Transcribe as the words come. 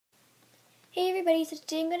Hey everybody, so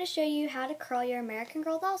today I'm going to show you how to curl your American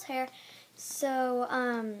Girl doll's hair. So,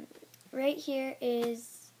 right here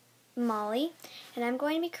is Molly, and I'm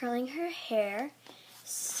going to be curling her hair.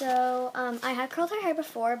 So, I had curled her hair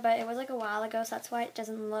before, but it was like a while ago, so that's why it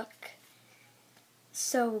doesn't look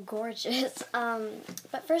so gorgeous.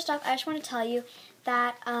 But first off, I just want to tell you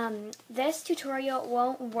that this tutorial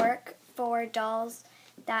won't work for dolls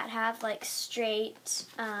that have like straight,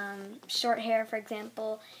 short hair. For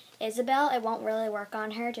example, Isabel, it won't really work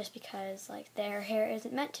on her just because like their hair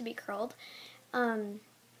isn't meant to be curled. So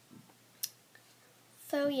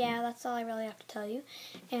yeah, that's all I really have to tell you.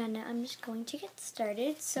 And I'm just going to get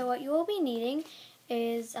started. So what you will be needing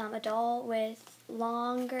is a doll with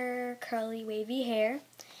longer, curly, wavy hair.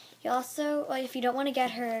 You also, if you don't want to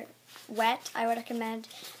get her wet, I would recommend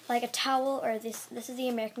like a towel or this is the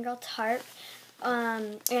American Girl tarp.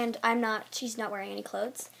 And she's not wearing any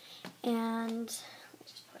clothes. And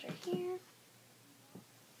just put her here.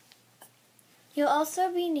 You'll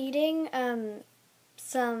also be needing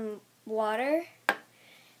some water.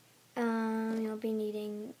 You'll be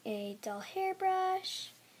needing a doll hairbrush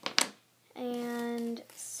and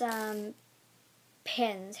some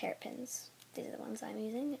pins, hair pins. These are the ones I'm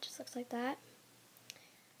using. It just looks like that.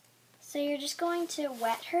 So you're just going to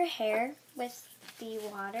wet her hair with the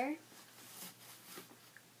water.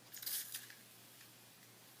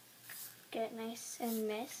 Get it nice and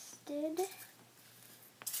misted.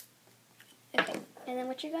 Okay, and then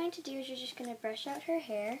what you're going to do is you're just going to brush out her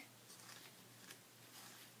hair.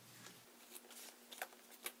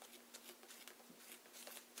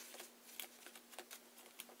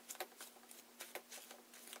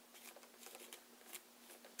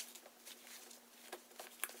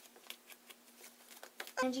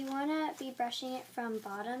 And you want to be brushing it from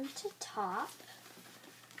bottom to top.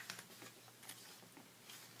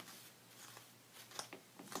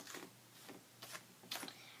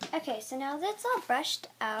 Okay, so now that it's all brushed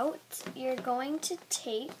out, you're going to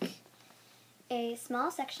take a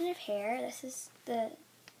small section of hair. And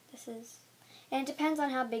it depends on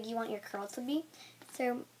how big you want your curl to be.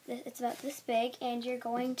 So it's about this big, and you're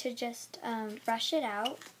going to just brush it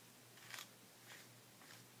out.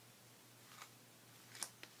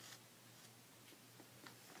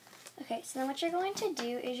 Okay, so then what you're going to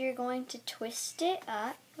do is you're going to twist it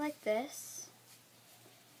up like this.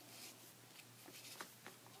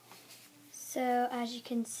 So as you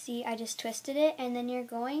can see, I just twisted it, and then you're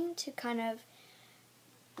going to kind of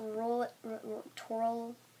twirl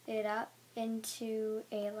it up into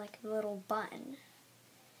a little bun,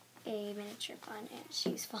 a miniature bun, and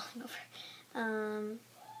she's falling over.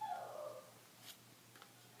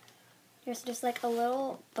 There's just like a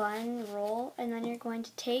little bun roll, and then you're going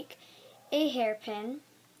to take a hairpin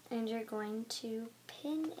and you're going to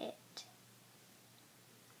pin it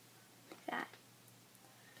like that.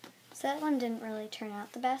 So that one didn't really turn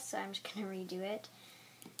out the best, so I'm just going to redo it.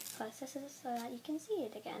 Plus this is so that you can see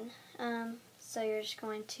it again. So you're just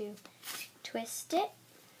going to twist it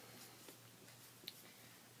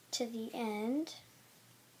to the end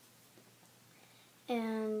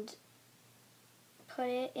and put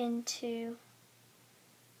it into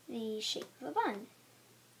the shape of a bun.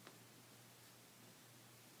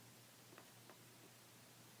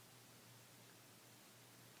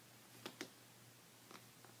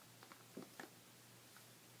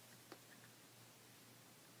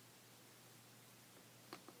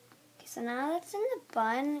 So now that's in the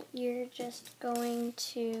bun, you're just going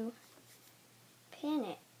to pin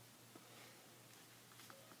it.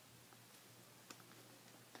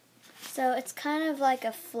 So it's kind of like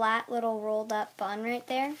a flat little rolled up bun right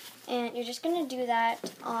there. And you're just going to do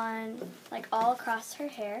that on all across her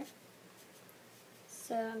hair.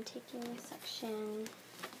 So I'm taking a section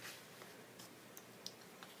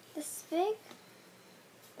this big,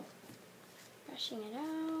 brushing it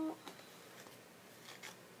out.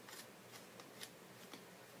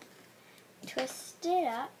 Twist it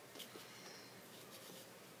up.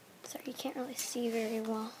 Sorry, you can't really see very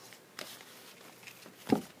well.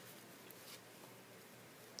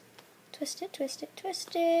 Twist it, twist it,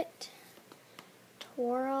 twist it.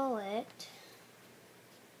 Twirl it.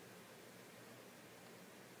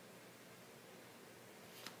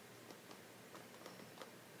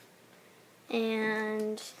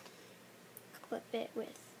 And clip it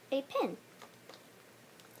with a pin.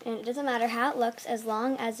 And it doesn't matter how it looks as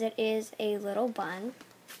long as it is a little bun.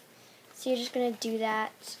 So you're just going to do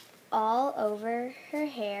that all over her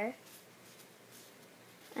hair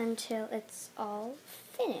until it's all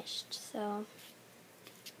finished. So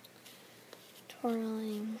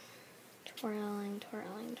twirling, twirling,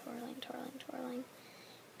 twirling, twirling, twirling, twirling,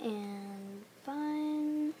 and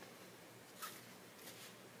bun.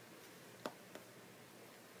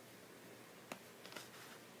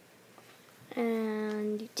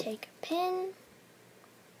 And you take a pin,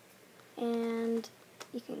 and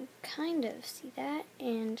you can kind of see that,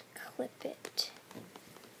 and clip it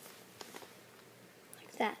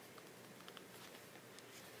like that.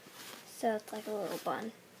 So it's like a little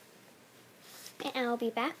bun. And I'll be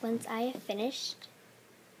back once I have finished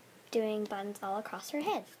doing buns all across her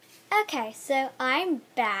head. Okay, so I'm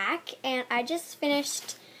back, and I just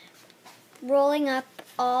finished rolling up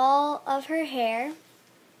all of her hair,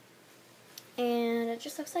 and it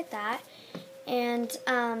just looks like that. And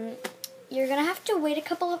you're gonna have to wait a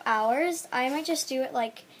couple of hours. I might just do it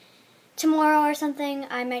like tomorrow or something.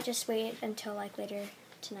 I might just wait until like later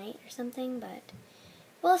tonight or something, but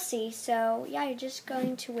we'll see. So yeah, you're just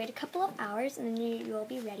going to wait a couple of hours, and then you will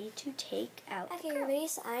be ready to take out the curls. Okay, everybody,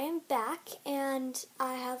 so I am back, and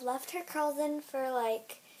I have left her curls in for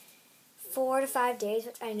like 4 to 5 days,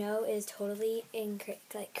 which I know is totally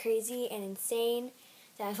like crazy and insane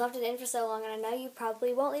that I've left it in for so long. And I know you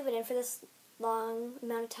probably won't leave it in for this long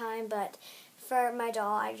amount of time, but for my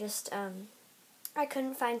doll, I just I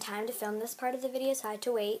couldn't find time to film this part of the video, so I had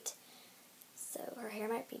to wait. So her hair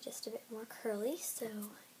might be just a bit more curly. So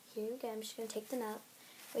here we go. I'm just going to take them out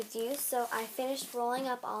with you. So I finished rolling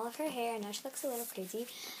up all of her hair. I know she looks a little crazy,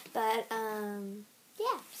 but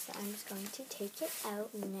yeah. So I'm just going to take it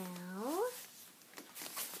out now.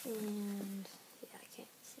 And yeah, I can't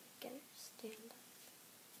see. Get her to stand up.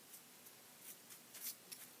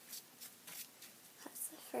 That's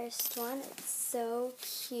the first one. It's so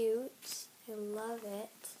cute. I love it.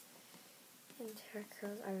 And her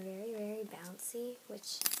curls are very, very bouncy,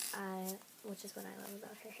 which is what I love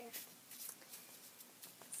about her hair.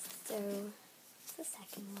 So, the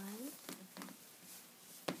second one.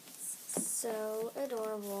 It's so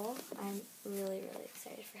adorable. I'm really, really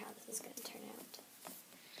excited for how this is going to turn out.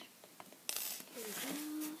 Here we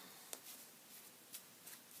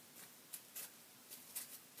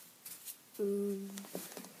go. Ooh.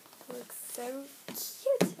 Looks so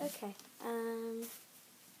cute. Okay.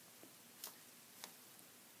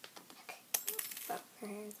 Her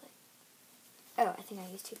hair is like, oh, I think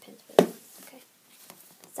I used 2 pins for this. Okay.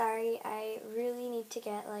 Sorry, I really need to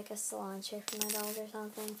get like a salon chair for my dolls or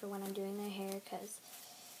something for when I'm doing their hair, because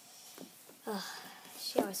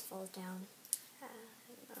she always falls down. I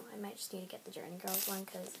don't know, I might just need to get the Journey Girls one,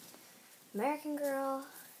 because American Girl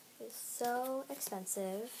is so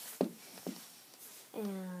expensive,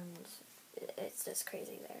 and it's just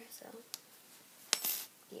crazy there, so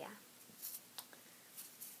yeah.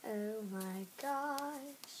 Oh my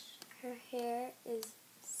gosh, her hair is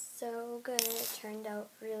so good. It turned out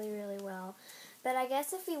really, really well. But I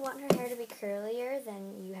guess if you want her hair to be curlier,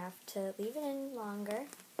 then you have to leave it in longer.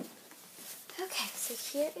 Okay, so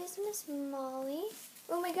here is Miss Molly.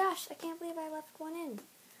 Oh my gosh, I can't believe I left one in.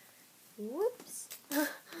 Whoops. There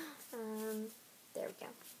we go.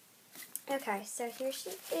 Okay, so here she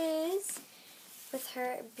is with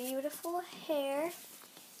her beautiful hair.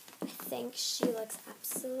 I think she looks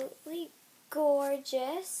absolutely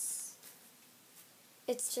gorgeous.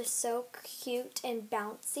 It's just so cute and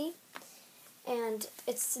bouncy. And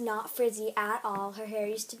it's not frizzy at all. Her hair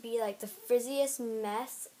used to be like the frizziest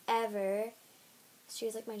mess ever. She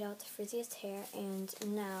was like my doll with the frizziest hair. And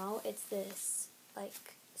now it's this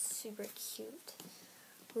like super cute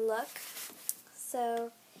look.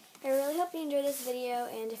 So I really hope you enjoyed this video,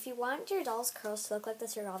 and if you want your doll's curls to look like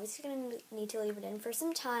this, you're obviously going to need to leave it in for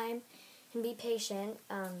some time and be patient.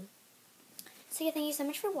 So yeah, thank you so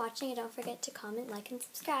much for watching, and don't forget to comment, like, and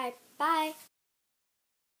subscribe. Bye!